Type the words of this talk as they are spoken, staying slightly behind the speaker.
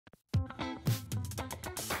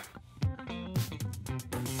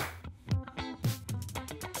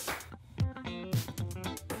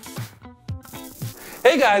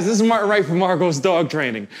Hey guys, this is Martin Wright from Argos Dog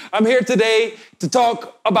Training. I'm here today to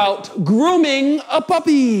talk about grooming a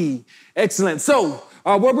puppy. Excellent. So,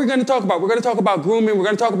 what we're going to talk about, we're going to talk about grooming. We're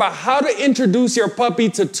going to talk about how to introduce your puppy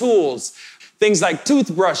to tools. Things like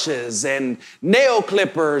toothbrushes and nail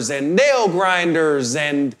clippers and nail grinders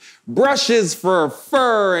and brushes for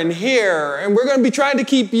fur and hair. And we're going to be trying to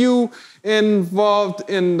keep you involved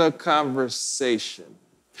in the conversation.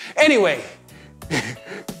 Anyway,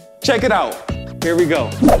 check it out. Here we go.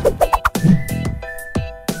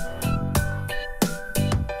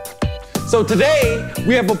 So today,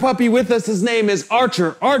 we have a puppy with us. His name is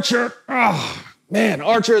Archer. Archer, oh man,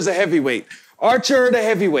 Archer is a heavyweight. Archer the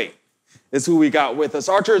heavyweight is who we got with us.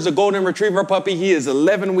 Archer is a golden retriever puppy. He is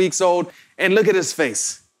 11 weeks old. And look at his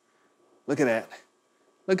face. Look at that.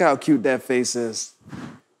 Look how cute that face is.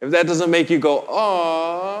 If that doesn't make you go,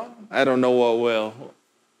 "Aww," I don't know what will.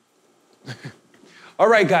 All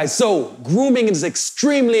right, guys, so grooming is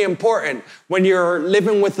extremely important when you're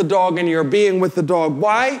living with the dog and you're being with the dog.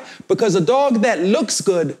 Why? Because a dog that looks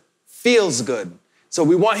good feels good. So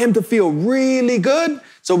we want him to feel really good,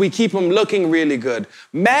 so we keep him looking really good.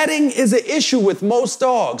 Matting is an issue with most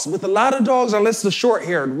dogs. With a lot of dogs, unless the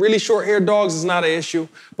short-haired, really short-haired dogs is not an issue.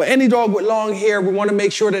 But any dog with long hair, we want to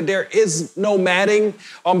make sure that there is no matting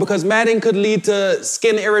because matting could lead to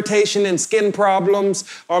skin irritation and skin problems.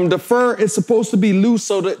 The fur is supposed to be loose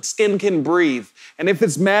so that skin can breathe. And if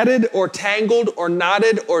it's matted or tangled or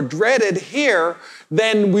knotted or dreaded here,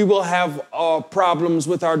 then we will have problems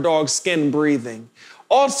with our dog's skin breathing.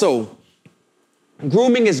 Also,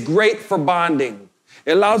 grooming is great for bonding.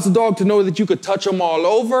 It allows the dog to know that you could touch them all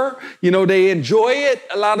over. You know, they enjoy it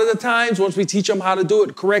a lot of the times. Once we teach them how to do it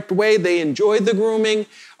the correct way, they enjoy the grooming.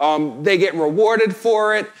 They get rewarded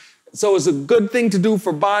for it. So it's a good thing to do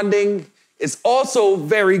for bonding. It's also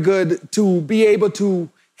very good to be able to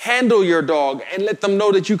handle your dog and let them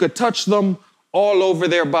know that you could touch them all over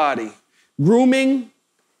their body. Grooming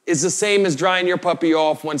is the same as drying your puppy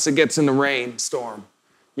off once it gets in the rainstorm.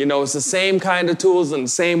 You know, it's the same kind of tools and the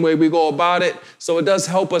same way we go about it. So it does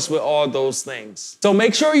help us with all those things. So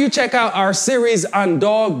make sure you check out our series on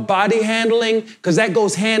dog body handling because that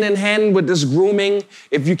goes hand in hand with this grooming.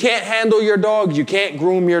 If you can't handle your dog, you can't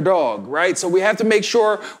groom your dog, right? So we have to make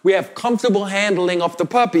sure we have comfortable handling of the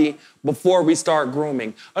puppy before we start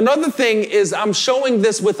grooming. Another thing is I'm showing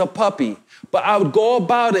this with a puppy, but I would go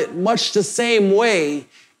about it much the same way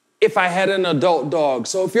if I had an adult dog.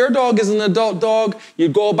 So if your dog is an adult dog,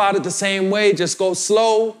 you'd go about it the same way, just go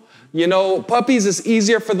slow. You know, puppies, it's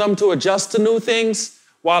easier for them to adjust to new things,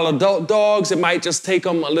 while adult dogs, it might just take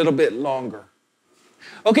them a little bit longer.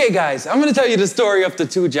 Okay, guys, I'm gonna tell you the story of the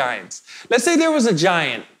two giants. Let's say there was a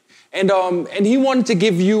giant, and he wanted to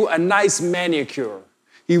give you a nice manicure.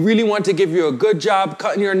 He really wanted to give you a good job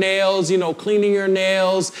cutting your nails, you know, cleaning your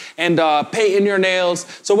nails, and painting your nails.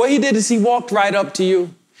 So what he did is he walked right up to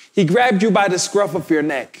you. He grabbed you by the scruff of your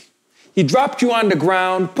neck. He dropped you on the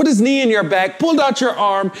ground, put his knee in your back, pulled out your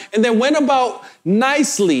arm, and then went about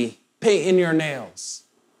nicely painting your nails.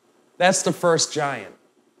 That's the first giant.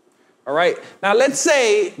 All right? Now, let's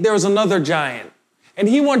say there was another giant, and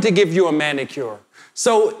he wanted to give you a manicure.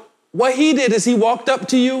 So what he did is he walked up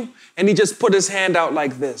to you, and he just put his hand out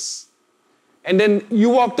like this. And then you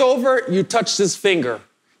walked over, you touched his finger,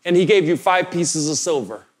 and he gave you 5 pieces of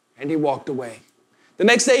silver, and he walked away. The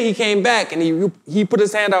next day he came back and he put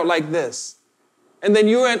his hand out like this. And then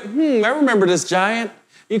you went, I remember this giant.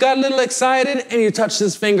 You got a little excited and you touched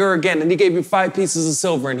his finger again and he gave you 5 pieces of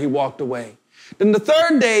silver and he walked away. Then the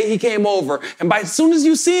third day he came over and as soon as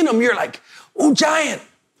you seen him, you're like, "Oh, giant."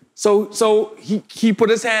 So he put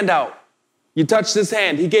his hand out. You touched his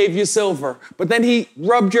hand, he gave you silver. But then he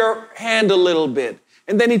rubbed your hand a little bit.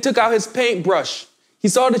 And then he took out his paintbrush. He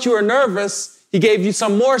saw that you were nervous. He gave you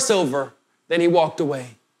some more silver. Then he walked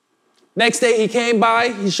away. Next day he came by,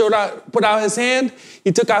 he put out his hand,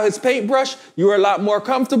 he took out his paintbrush, you were a lot more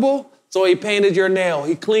comfortable, so he painted your nail,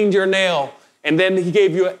 he cleaned your nail, and then he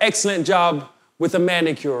gave you an excellent job with a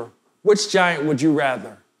manicure. Which giant would you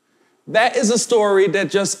rather? That is a story that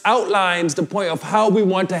just outlines the point of how we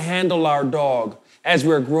want to handle our dog as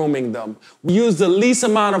we're grooming them. We use the least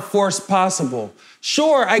amount of force possible.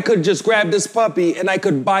 Sure, I could just grab this puppy and I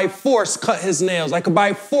could by force cut his nails. I could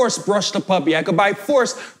by force brush the puppy. I could by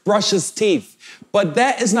force brush his teeth. But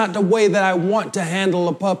that is not the way that I want to handle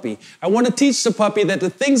a puppy. I want to teach the puppy that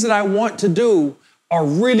the things that I want to do are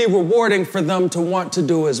really rewarding for them to want to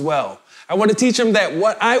do as well. I want to teach them that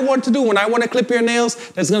what I want to do when I want to clip your nails,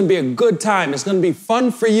 that's going to be a good time. It's going to be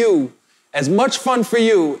fun for you, as much fun for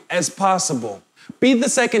you as possible. Be the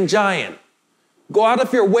second giant. Go out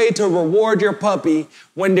of your way to reward your puppy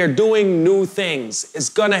when they're doing new things. It's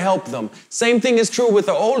gonna help them. Same thing is true with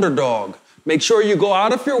an older dog. Make sure you go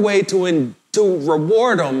out of your way to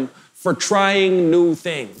reward them for trying new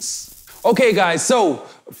things. Okay, guys, so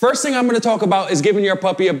first thing I'm gonna talk about is giving your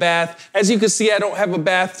puppy a bath. As you can see, I don't have a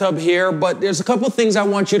bathtub here, but there's a couple things I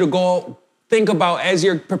want you to go think about as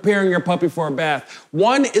you're preparing your puppy for a bath.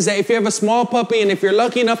 One is that if you have a small puppy and if you're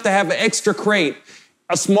lucky enough to have an extra crate,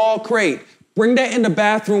 a small crate, bring that in the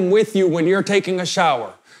bathroom with you when you're taking a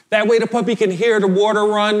shower. That way the puppy can hear the water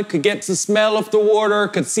run, could get the smell of the water,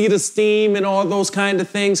 could see the steam and all those kind of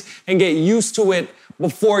things and get used to it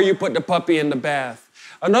before you put the puppy in the bath.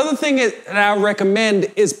 Another thing that I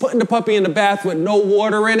recommend is putting the puppy in the bath with no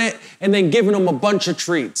water in it and then giving them a bunch of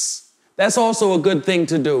treats. That's also a good thing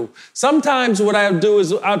to do. Sometimes what I'll do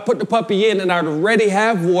is I'll put the puppy in and I'd already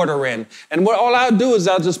have water in. And all I'll do is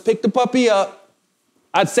I'll just pick the puppy up.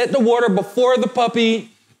 I'd set the water before the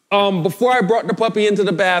puppy, before I brought the puppy into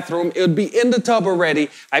the bathroom. It would be in the tub already.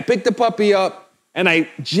 I pick the puppy up and I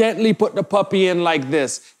gently put the puppy in like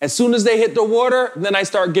this. As soon as they hit the water, then I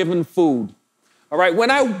start giving food. All right,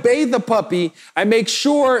 when I bathe the puppy, I make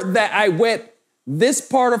sure that I wet this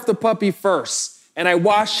part of the puppy first and I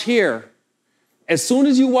wash here. As soon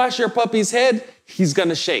as you wash your puppy's head, he's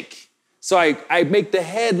gonna shake. So I make the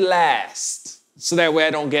head last so that way I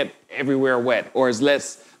don't get everywhere wet or as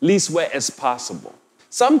least wet as possible.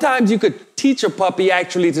 Sometimes you could teach a puppy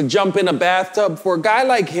actually to jump in a bathtub. For a guy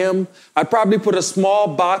like him, I'd probably put a small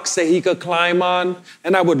box that he could climb on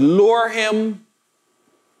and I would lure him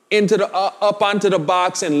up onto the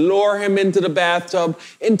box and lure him into the bathtub.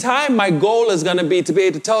 In time, my goal is gonna be to be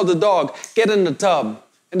able to tell the dog, get in the tub.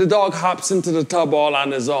 And the dog hops into the tub all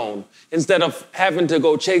on his own, instead of having to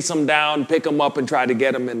go chase him down, pick him up, and try to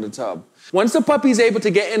get him in the tub. Once the puppy's able to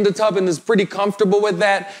get in the tub and is pretty comfortable with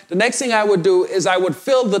that, the next thing I would do is I would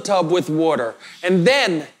fill the tub with water. And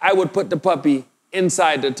then I would put the puppy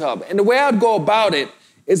inside the tub. And the way I'd go about it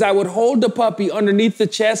is I would hold the puppy underneath the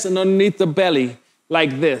chest and underneath the belly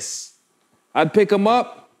like this. I'd pick him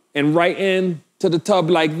up and right into the tub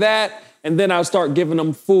like that, and then I'll start giving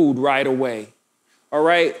him food right away. All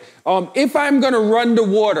right? If I'm gonna run the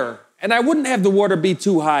water, and I wouldn't have the water be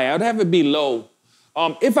too high, I'd have it be low.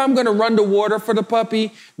 If I'm gonna run the water for the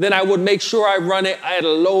puppy, then I would make sure I run it at a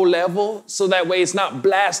low level so that way it's not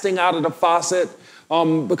blasting out of the faucet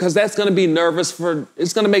because that's gonna be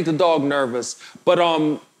it's gonna make the dog nervous. But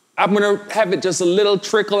I'm gonna have it just a little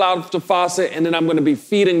trickle out of the faucet and then I'm gonna be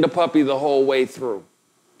feeding the puppy the whole way through.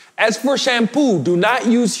 As for shampoo, do not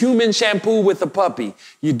use human shampoo with a puppy.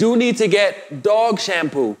 You do need to get dog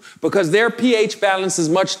shampoo because their pH balance is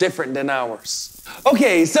much different than ours.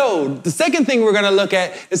 Okay, so the second thing we're gonna look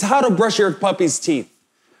at is how to brush your puppy's teeth,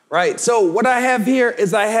 right? So what I have here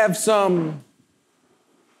is I have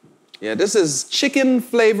this is chicken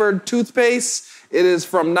flavored toothpaste. It is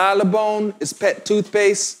from Nylabone, it's pet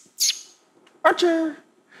toothpaste. Archer.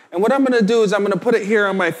 And what I'm gonna do is I'm gonna put it here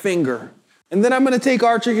on my finger. And then I'm gonna take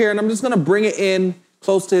Archer here and I'm just gonna bring it in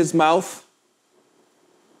close to his mouth.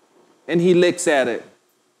 And he licks at it.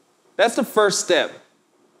 That's the first step.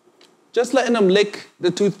 Just letting him lick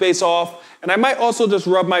the toothpaste off. And I might also just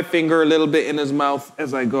rub my finger a little bit in his mouth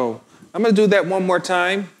as I go. I'm gonna do that one more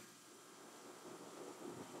time.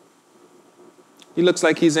 He looks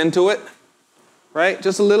like he's into it, right?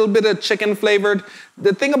 Just a little bit of chicken flavored.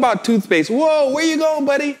 The thing about toothpaste, whoa, where you going,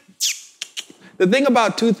 buddy? The thing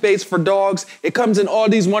about toothpaste for dogs, it comes in all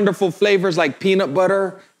these wonderful flavors like peanut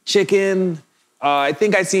butter, chicken, I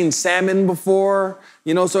think I've seen salmon before,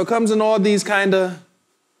 so it comes in all these kind of,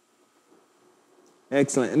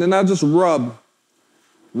 excellent. And then I'll just rub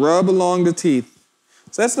along the teeth.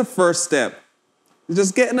 So that's the first step.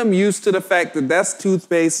 Just getting them used to the fact that that's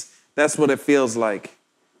toothpaste, that's what it feels like.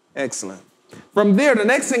 Excellent. From there, the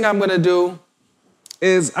next thing I'm gonna do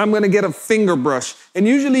is I'm gonna get a finger brush. And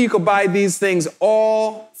usually you could buy these things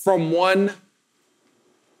all in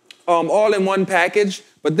one package,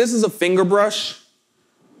 but this is a finger brush.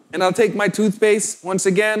 And I'll take my toothpaste once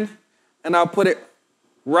again, and I'll put it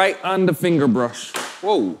right on the finger brush.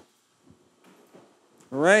 Whoa.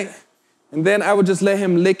 All right? And then I would just let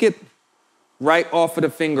him lick it right off of the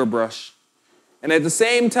finger brush. And at the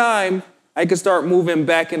same time, I can start moving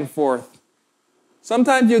back and forth.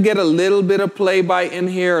 Sometimes you'll get a little bit of play bite in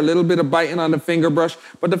here, a little bit of biting on the finger brush,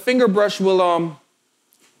 but the finger brush will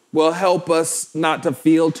help us not to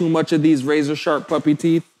feel too much of these razor sharp puppy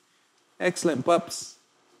teeth. Excellent, pups.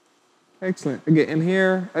 Excellent. I get in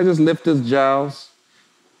here, I just lift his jowls.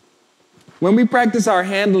 When we practice our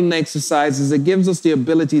handling exercises, it gives us the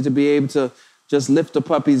ability to be able to just lift the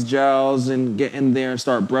puppy's jowls and get in there and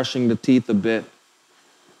start brushing the teeth a bit.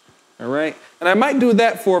 all right? And I might do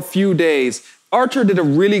that for a few days. Archer did a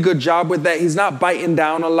really good job with that. He's not biting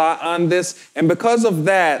down a lot on this. And because of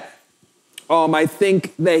that, I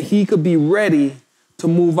think that he could be ready to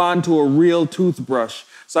move on to a real toothbrush.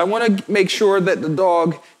 So I want to make sure that the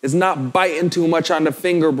dog is not biting too much on the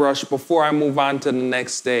finger brush before I move on to the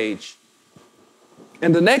next stage.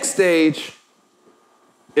 And the next stage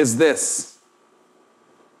is this,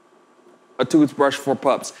 a toothbrush for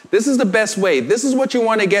pups. This is the best way. This is what you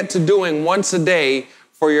want to get to doing once a day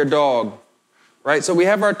for your dog, right? So we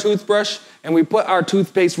have our toothbrush and we put our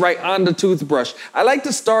toothpaste right on the toothbrush. I like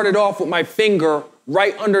to start it off with my finger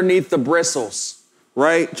right underneath the bristles,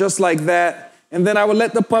 right? Just like that. And then I would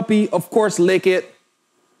let the puppy, of course, lick it.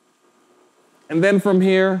 And then from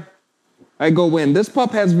here, I go in. This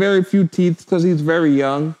pup has very few teeth because he's very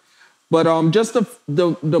young. But just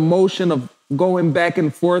the motion of going back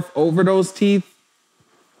and forth over those teeth,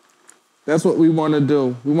 that's what we want to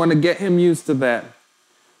do. We want to get him used to that.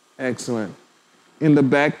 Excellent. In the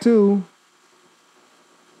back, too.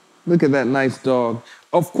 Look at that nice dog.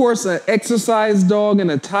 Of course, an exercise dog and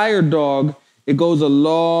a tired dog, it goes a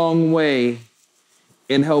long way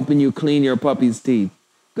in helping you clean your puppy's teeth.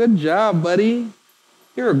 Good job, buddy.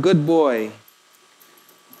 You're a good boy.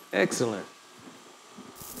 Excellent.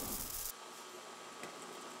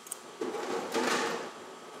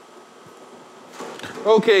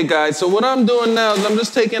 Okay, guys, so what I'm doing now is I'm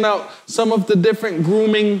just taking out some of the different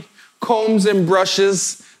grooming combs and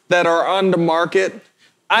brushes that are on the market.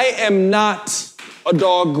 I am not a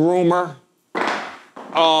dog groomer,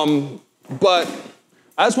 but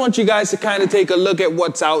I just want you guys to kind of take a look at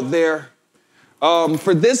what's out there.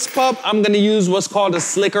 For this pup, I'm gonna use what's called a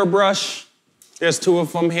slicker brush. There's two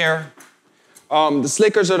of them here. The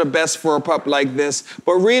slickers are the best for a pup like this,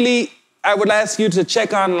 but really, I would ask you to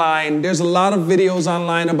check online. There's a lot of videos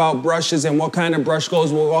online about brushes and what kind of brush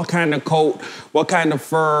goes with what kind of coat, what kind of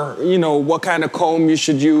fur, what kind of comb you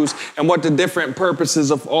should use, and what the different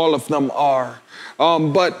purposes of all of them are.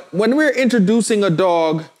 But when we're introducing a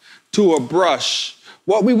dog to a brush,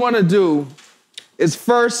 what we want to do is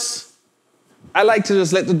first, I like to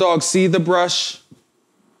just let the dog see the brush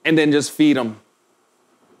and then just feed him.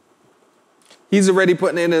 He's already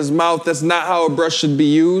putting it in his mouth. That's not how a brush should be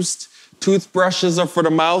used. Toothbrushes are for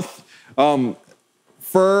the mouth.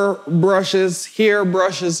 Fur brushes, hair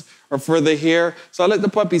brushes are for the hair. So I let the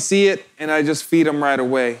puppy see it and I just feed him right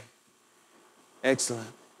away. Excellent.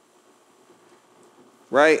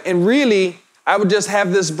 Right? And really, I would just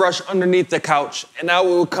have this brush underneath the couch and out it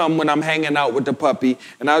will come when I'm hanging out with the puppy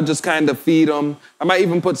and I'll just kind of feed him. I might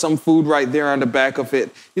even put some food right there on the back of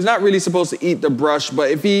it. He's not really supposed to eat the brush,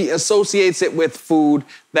 but if he associates it with food,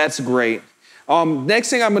 that's great. Next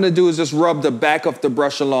thing I'm gonna do is just rub the back of the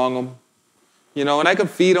brush along him. And I can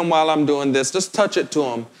feed him while I'm doing this. Just touch it to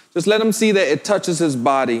him. Just let him see that it touches his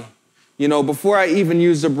body, before I even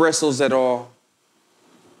use the bristles at all.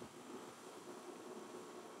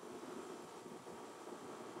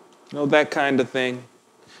 That kind of thing.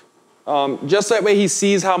 Just that way he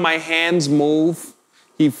sees how my hands move.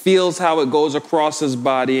 He feels how it goes across his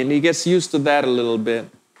body, and he gets used to that a little bit.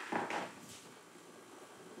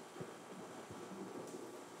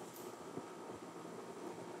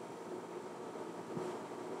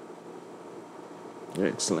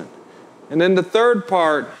 Excellent. And then the third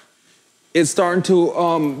part is starting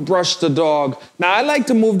to brush the dog. Now, I like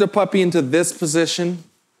to move the puppy into this position.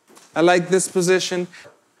 I like this position.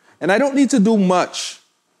 And I don't need to do much.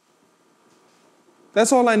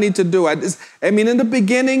 That's all I need to do. In the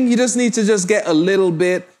beginning, you just need to just get a little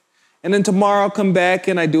bit. And then tomorrow I'll come back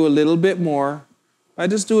and I do a little bit more. I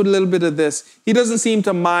just do a little bit of this. He doesn't seem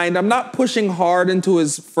to mind. I'm not pushing hard into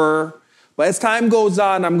his fur. But as time goes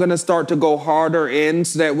on, I'm going to start to go harder in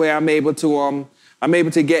so that way I'm able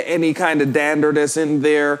to get any kind of dander that's in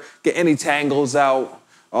there, get any tangles out,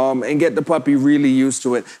 and get the puppy really used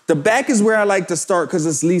to it. The back is where I like to start because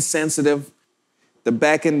it's least sensitive. The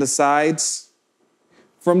back and the sides.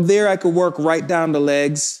 From there, I could work right down the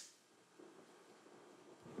legs,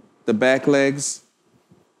 the back legs,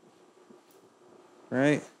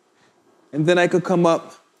 right? And then I could come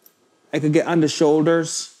up, I could get on the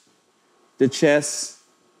shoulders, the chest.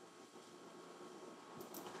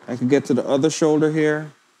 I could get to the other shoulder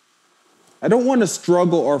here. I don't want to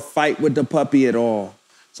struggle or fight with the puppy at all.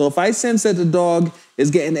 So if I sense that the dog is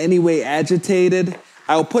getting any way agitated,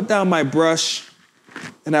 I'll put down my brush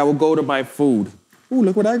and I will go to my food. Ooh,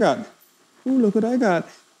 look what I got. Ooh, look what I got.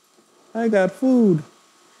 I got food.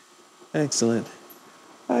 Excellent.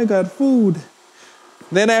 I got food.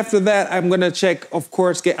 Then after that, I'm going to check, of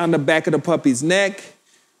course, get on the back of the puppy's neck.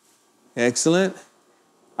 Excellent.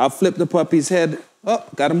 I'll flip the puppy's head Oh,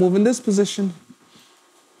 gotta move in this position.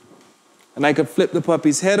 And I could flip the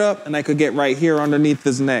puppy's head up and I could get right here underneath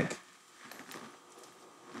his neck.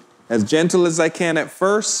 As gentle as I can at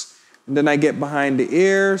first, and then I get behind the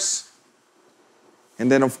ears.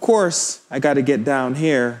 And then of course, I gotta get down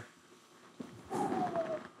here.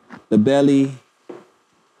 The belly,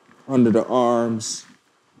 under the arms,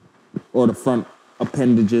 or the front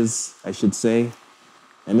appendages, I should say.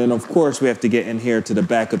 And then of course, we have to get in here to the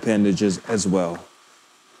back appendages as well.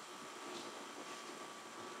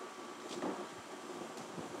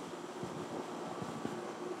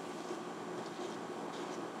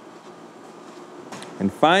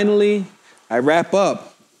 And finally, I wrap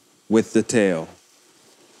up with the tail.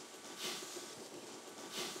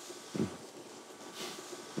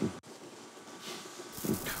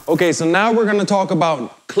 Okay, so now we're gonna talk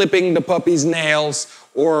about clipping the puppy's nails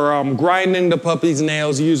or grinding the puppy's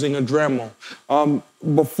nails using a Dremel.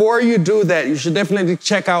 Before you do that, you should definitely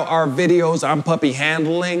check out our videos on puppy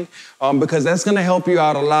handling because that's gonna help you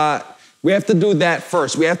out a lot. We have to do that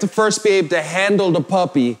first. We have to first be able to handle the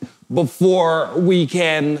puppy before we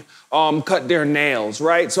can cut their nails,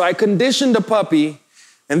 right? So I conditioned the puppy,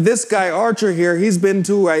 and this guy Archer here, he's been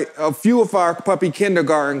to a few of our puppy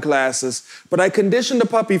kindergarten classes, but I conditioned the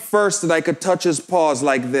puppy first that I could touch his paws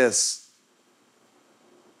like this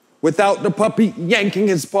without the puppy yanking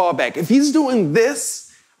his paw back. If he's doing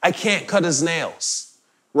this, I can't cut his nails,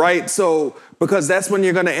 right? So, because that's when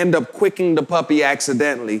you're gonna end up quicking the puppy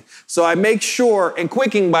accidentally. So I make sure, and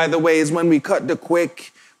quicking, by the way, is when we cut the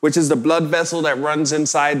quick, which is the blood vessel that runs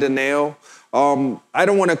inside the nail. I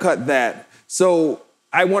don't wanna cut that. So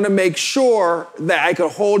I wanna make sure that I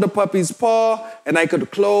could hold the puppy's paw and I could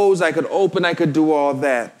close, I could open, I could do all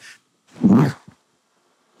that.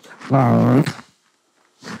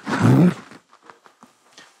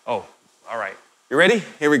 Oh, all right. You ready?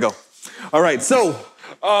 Here we go. All right, so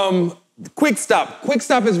quick stop. Quick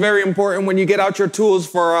stop is very important when you get out your tools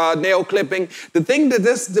for nail clipping. The thing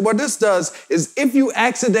that what this does is if you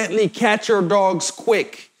accidentally catch your dog's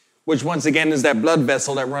quick, which once again is that blood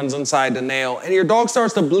vessel that runs inside the nail, and your dog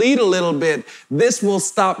starts to bleed a little bit, this will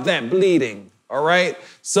stop that bleeding, all right?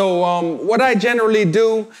 So what I generally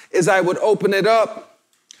do is I would open it up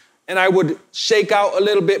and I would shake out a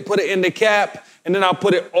little bit, put it in the cap, and then I'll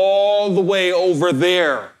put it all the way over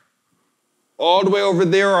there. All the way over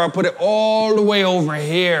there, or I'll put it all the way over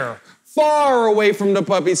here, far away from the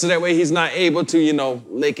puppy so that way he's not able to,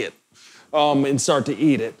 lick it and start to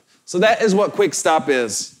eat it. So that is what quick stop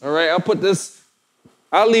is, all right?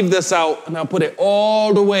 I'll leave this out and I'll put it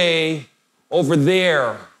all the way over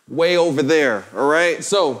there, way over there, all right?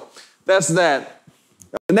 So that's that.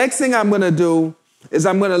 The next thing I'm gonna do is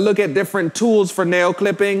I'm gonna look at different tools for nail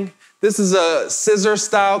clipping. This is a scissor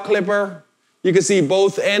style clipper. You can see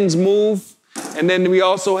both ends move. And then we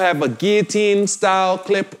also have a guillotine style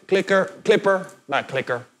clipper,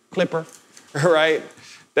 all right?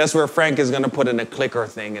 That's where Frank is gonna put in a clicker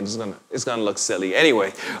thing and it's gonna look silly.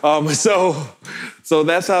 Anyway, so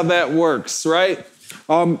that's how that works, right?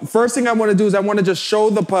 First thing I wanna do is I wanna just show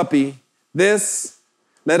the puppy this,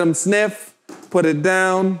 let him sniff, put it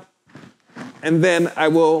down, and then I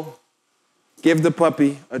will give the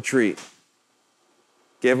puppy a treat.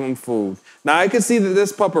 Give him food. Now I can see that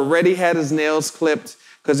this pup already had his nails clipped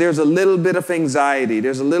because there's a little bit of anxiety.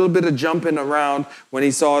 There's a little bit of jumping around when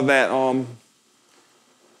he saw that,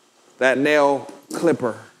 that nail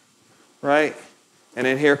clipper, right? And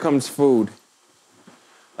then here comes food.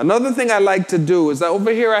 Another thing I like to do is that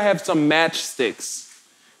over here I have some matchsticks,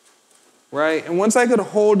 right? And once I could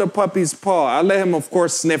hold the puppy's paw, I'll let him of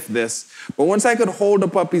course sniff this, but once I could hold the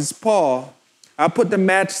puppy's paw, I'll put the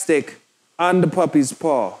matchstick on the puppy's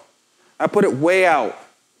paw. I put it way out.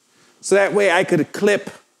 So that way I could clip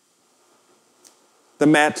the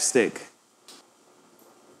matchstick.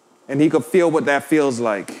 And he could feel what that feels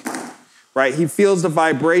like, right? He feels the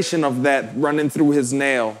vibration of that running through his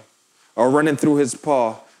nail or running through his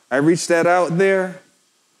paw. I reach that out there,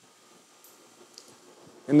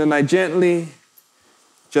 and then I gently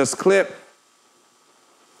just clip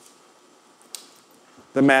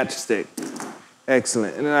the matchstick.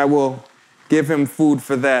 Excellent. And then I will give him food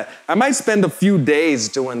for that. I might spend a few days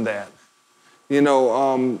doing that,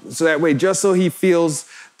 so that way, just so he feels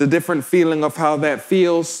the different feeling of how that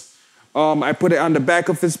feels. I put it on the back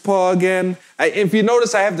of his paw again. If you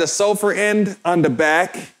notice, I have the sulfur end on the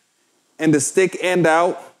back and the stick end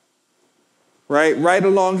out, right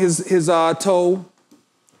along his toe.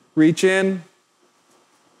 Reach in.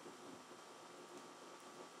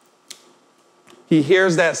 He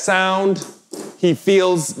hears that sound. He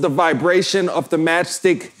feels the vibration of the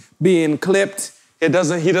matchstick being clipped. He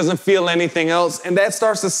doesn't feel anything else. And that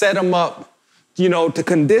starts to set him up, you know, to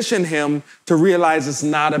condition him to realize it's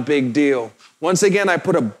not a big deal. Once again, I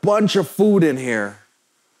put a bunch of food in here.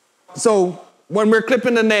 So when we're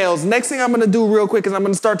clipping the nails, next thing I'm gonna do real quick is I'm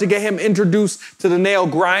gonna start to get him introduced to the nail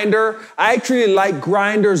grinder. I actually like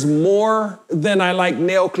grinders more than I like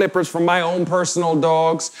nail clippers for my own personal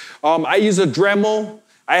dogs. I use a Dremel.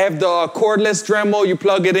 I have the cordless Dremel. You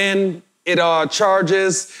plug it in, it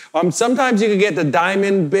charges. Sometimes you can get the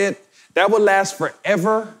diamond bit. That will last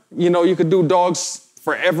forever. You know, you could do dogs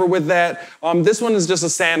forever with that. This one is just a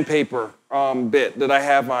sandpaper bit that I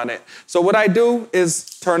have on it. So what I do is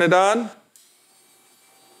turn it on,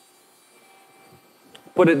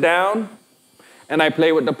 put it down, and I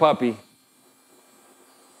play with the puppy.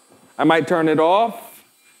 I might turn it off.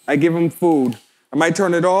 I give him food. I might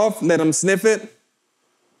turn it off, let him sniff it.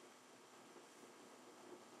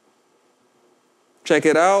 Check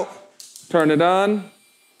it out, turn it on.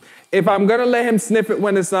 If I'm gonna let him sniff it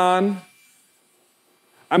when it's on,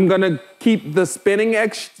 I'm gonna keep the spinning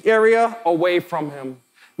area away from him.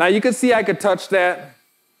 Now you can see I could touch that.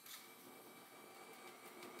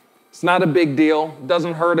 It's not a big deal,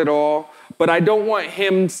 doesn't hurt at all, but I don't want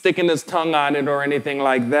him sticking his tongue on it or anything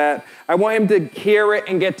like that. I want him to hear it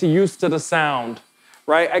and get used to the sound,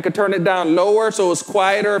 right? I could turn it down lower so it's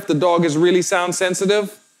quieter if the dog is really sound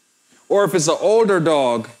sensitive, or if it's an older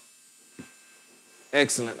dog.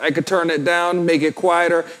 Excellent. I could turn it down, make it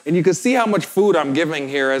quieter, and you can see how much food I'm giving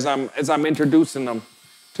here as I'm introducing them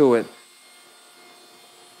to it.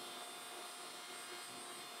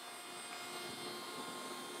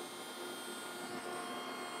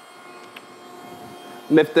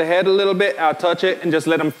 Lift the head a little bit, I'll touch it and just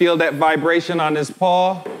let him feel that vibration on his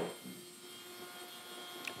paw.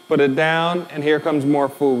 Put it down, and here comes more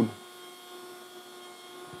food.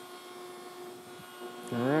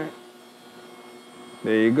 All right.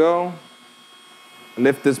 There you go.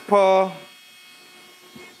 Lift his paw.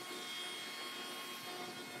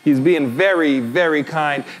 He's being very, very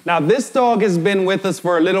kind. Now, this dog has been with us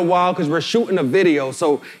for a little while because we're shooting a video.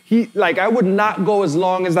 So I would not go as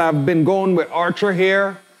long as I've been going with Archer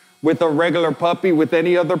here, with a regular puppy, with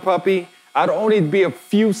any other puppy. I'd only be a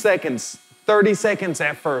few seconds, 30 seconds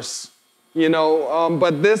at first, you know.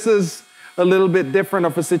 But this is a little bit different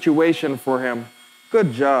of a situation for him.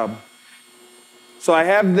 Good job. So I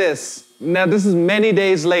have this. Now, this is many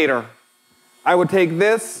days later. I would take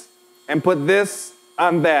this and put this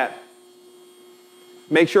on that.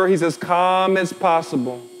 Make sure he's as calm as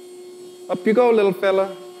possible. Up you go, little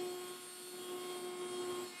fella.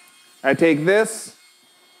 I take this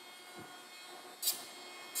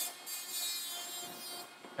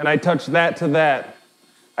and I touch that to that.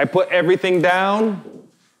 I put everything down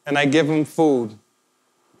and I give him food.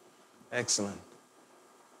 Excellent.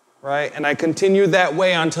 Right? And I continue that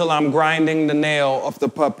way until I'm grinding the nail of the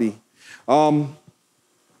puppy.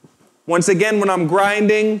 Once again, when I'm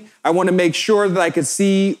grinding, I want to make sure that I can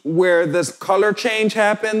see where this color change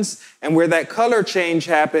happens, and where that color change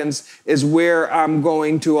happens is where I'm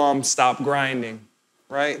going to stop grinding,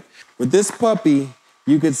 right? With this puppy,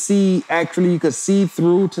 you could see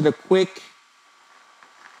through to the quick,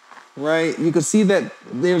 right? You can see that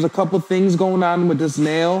there's a couple things going on with this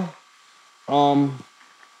nail.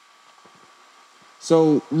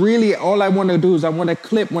 So really all I want to do is I want to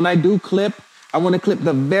clip. When I do clip, I want to clip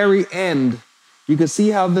the very end. You can see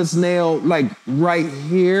how this nail, like right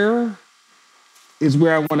here, is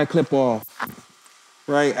where I want to clip off,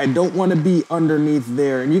 right? I don't want to be underneath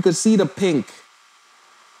there. And you can see the pink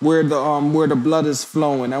where the blood is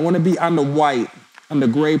flowing. I want to be on the white, on the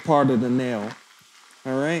gray part of the nail.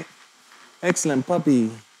 All right? Excellent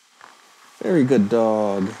puppy. Very good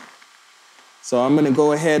dog. So I'm going to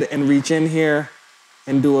go ahead and reach in here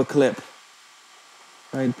and do a clip.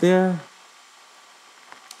 Right there.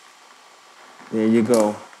 There you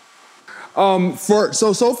go.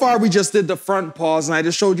 So far we just did the front paws, and I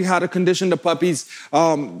just showed you how to condition the puppies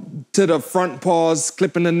to the front paws,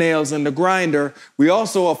 clipping the nails and the grinder. We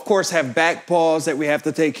also, of course, have back paws that we have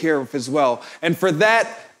to take care of as well. And for that,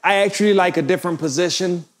 I actually like a different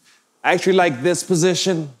position. I actually like this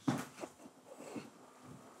position.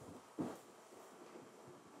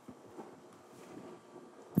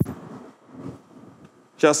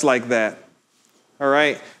 Just like that. All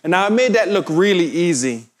right? And now I made that look really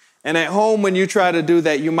easy. And at home, when you try to do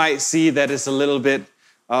that, you might see that it's a little bit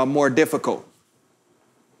more difficult.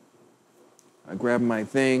 I grab my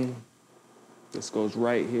thing. This goes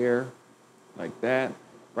right here, like that,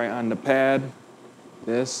 right on the pad.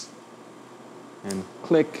 This, and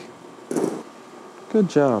click. Good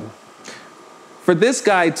job. For this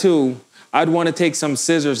guy too, I'd want to take some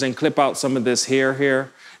scissors and clip out some of this hair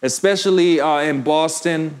here, especially in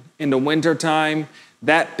Boston in the wintertime.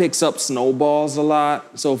 That picks up snowballs a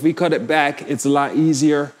lot. So if we cut it back, it's a lot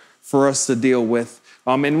easier for us to deal with.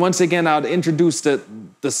 And once again, I'd introduce the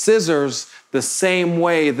scissors the same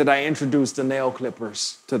way that I introduced the nail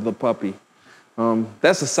clippers to the puppy.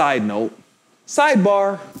 That's a side note.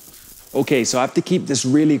 Sidebar. Okay, so I have to keep this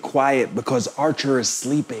really quiet because Archer is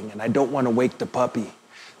sleeping and I don't want to wake the puppy.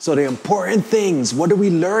 So the important things, what did we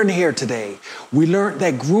learn here today? We learned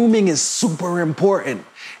that grooming is super important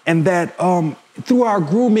and that through our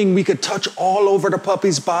grooming, we could touch all over the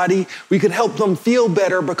puppy's body. We could help them feel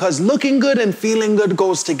better because looking good and feeling good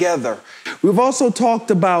goes together. We've also talked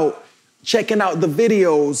about checking out the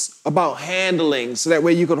videos about handling so that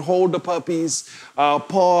way you could hold the puppy's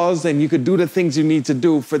paws and you could do the things you need to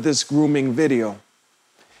do for this grooming video.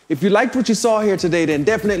 If you liked what you saw here today, then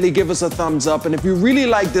definitely give us a thumbs up. And if you really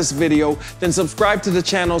like this video, then subscribe to the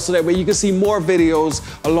channel so that way you can see more videos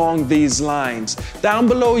along these lines. Down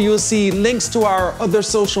below, you'll see links to our other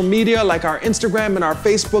social media like our Instagram and our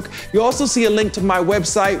Facebook. You'll also see a link to my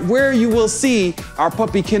website where you will see our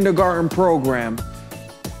puppy kindergarten program.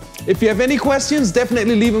 If you have any questions,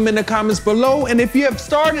 definitely leave them in the comments below. And if you have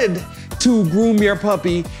started to groom your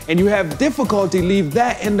puppy and you have difficulty, leave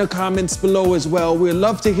that in the comments below as well. We'd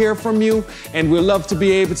love to hear from you and we'd love to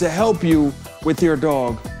be able to help you with your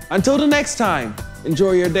dog. Until the next time,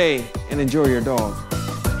 enjoy your day and enjoy your dog.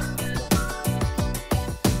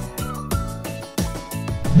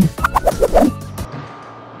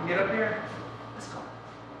 Get up here. Let's go.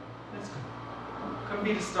 Let's go. Come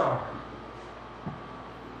be the star.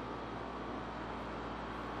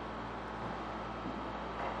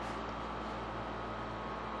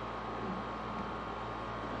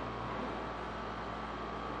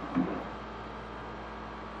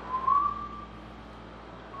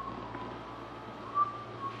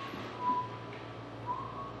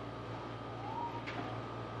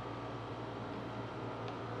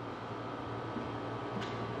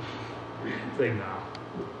 Say now.